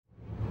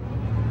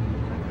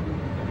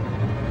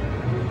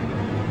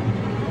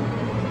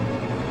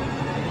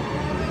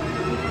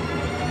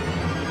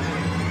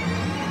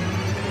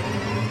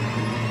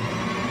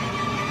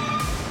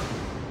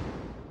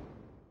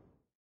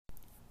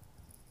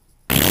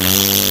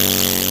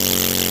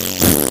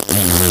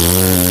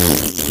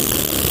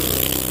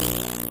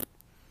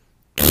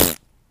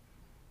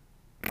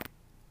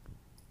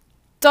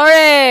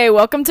Hey,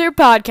 welcome to your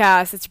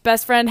podcast. It's your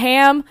best friend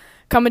Ham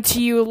coming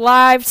to you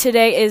live.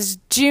 Today is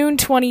June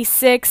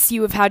 26th.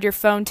 You have had your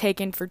phone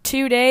taken for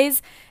 2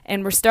 days,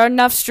 and we're starting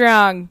off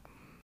strong.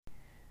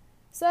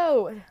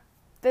 So,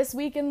 this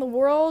week in the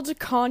world,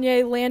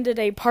 Kanye landed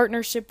a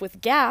partnership with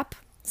Gap,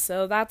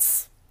 so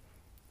that's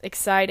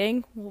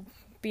exciting. We'll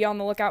be on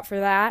the lookout for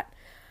that.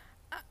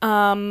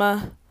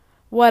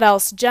 What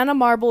else? Jenna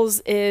Marbles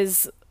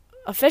is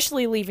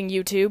officially leaving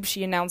YouTube.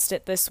 She announced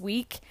it this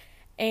week.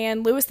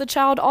 And Louis the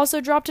Child also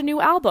dropped a new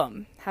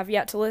album. Have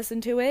yet to listen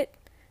to it.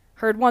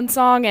 Heard one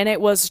song and it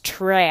was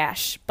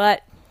trash.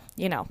 But,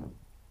 you know,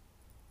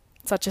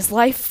 such is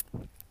life.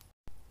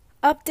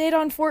 Update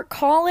on Fort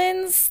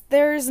Collins.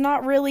 There's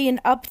not really an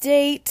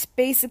update.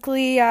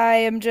 Basically, I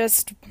am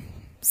just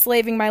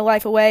slaving my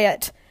life away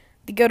at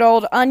the good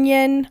old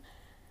Onion.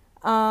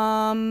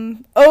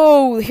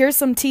 Here's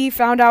some tea.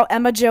 Found out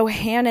Emma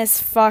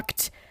Johannes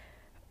fucked,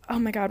 oh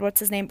my god, what's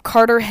his name?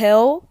 Carter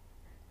Hill.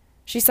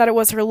 She said it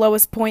was her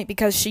lowest point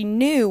because she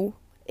knew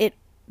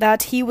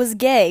that he was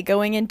gay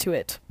going into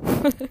it.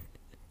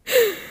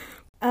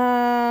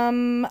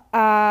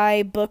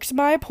 I booked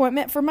my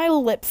appointment for my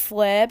lip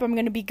flip. I'm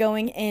going to be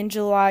going in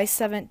July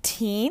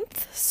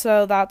 17th,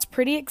 so that's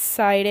pretty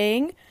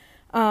exciting.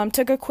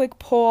 Took a quick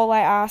poll. I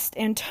asked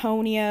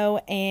Antonio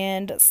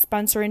and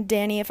Spencer and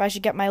Danny if I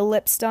should get my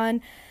lips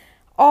done.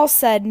 All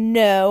said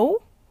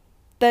no.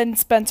 Then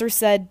Spencer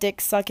said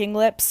dick-sucking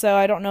lips, so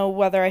I don't know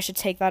whether I should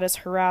take that as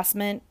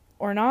harassment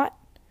or not.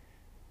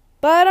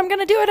 But I'm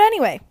gonna do it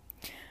anyway.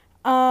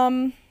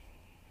 Another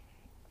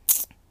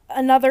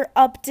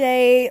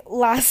update.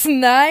 Last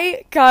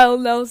night, Kyle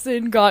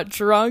Nelson got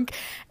drunk,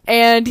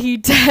 and he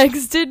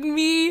texted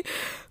me,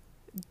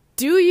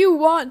 "Do you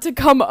want to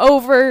come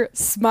over?"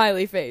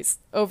 Smiley face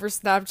over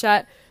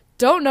Snapchat.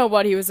 Don't know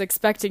what he was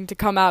expecting to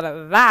come out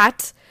of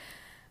that,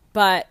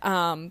 but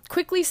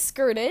quickly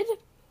skirted.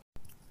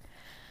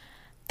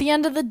 At the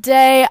end of the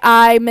day,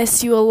 I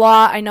miss you a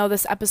lot. I know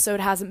this episode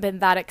hasn't been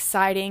that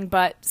exciting,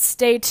 but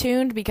stay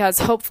tuned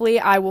because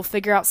hopefully I will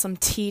figure out some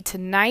tea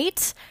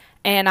tonight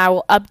and I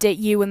will update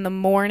you in the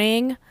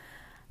morning.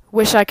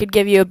 Wish I could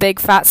give you a big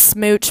fat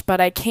smooch, but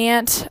I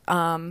can't.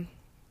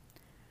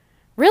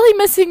 Really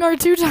missing our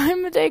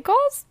 2-time-a-day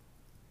calls.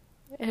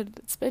 And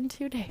it's been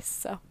 2 days,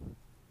 so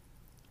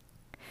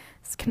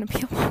it's gonna be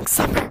a long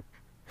summer.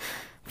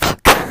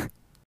 Fuck.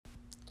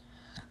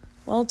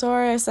 Well,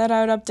 Tori, I said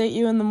I would update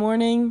you in the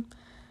morning.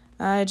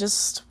 I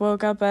just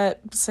woke up at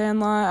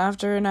Sandlot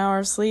after an hour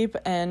of sleep,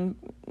 and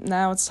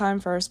now it's time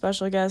for our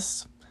special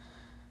guest,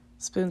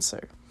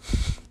 Spoonser.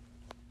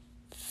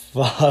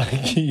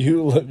 Fuck,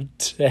 you look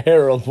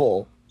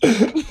terrible.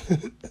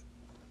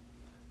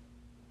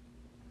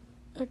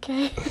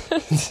 Okay.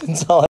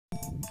 That's all.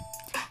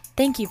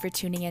 Thank you for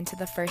tuning in to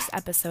the first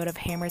episode of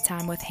Hammer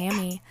Time with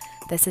Hammy.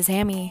 This is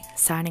Hammy,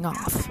 signing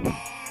off.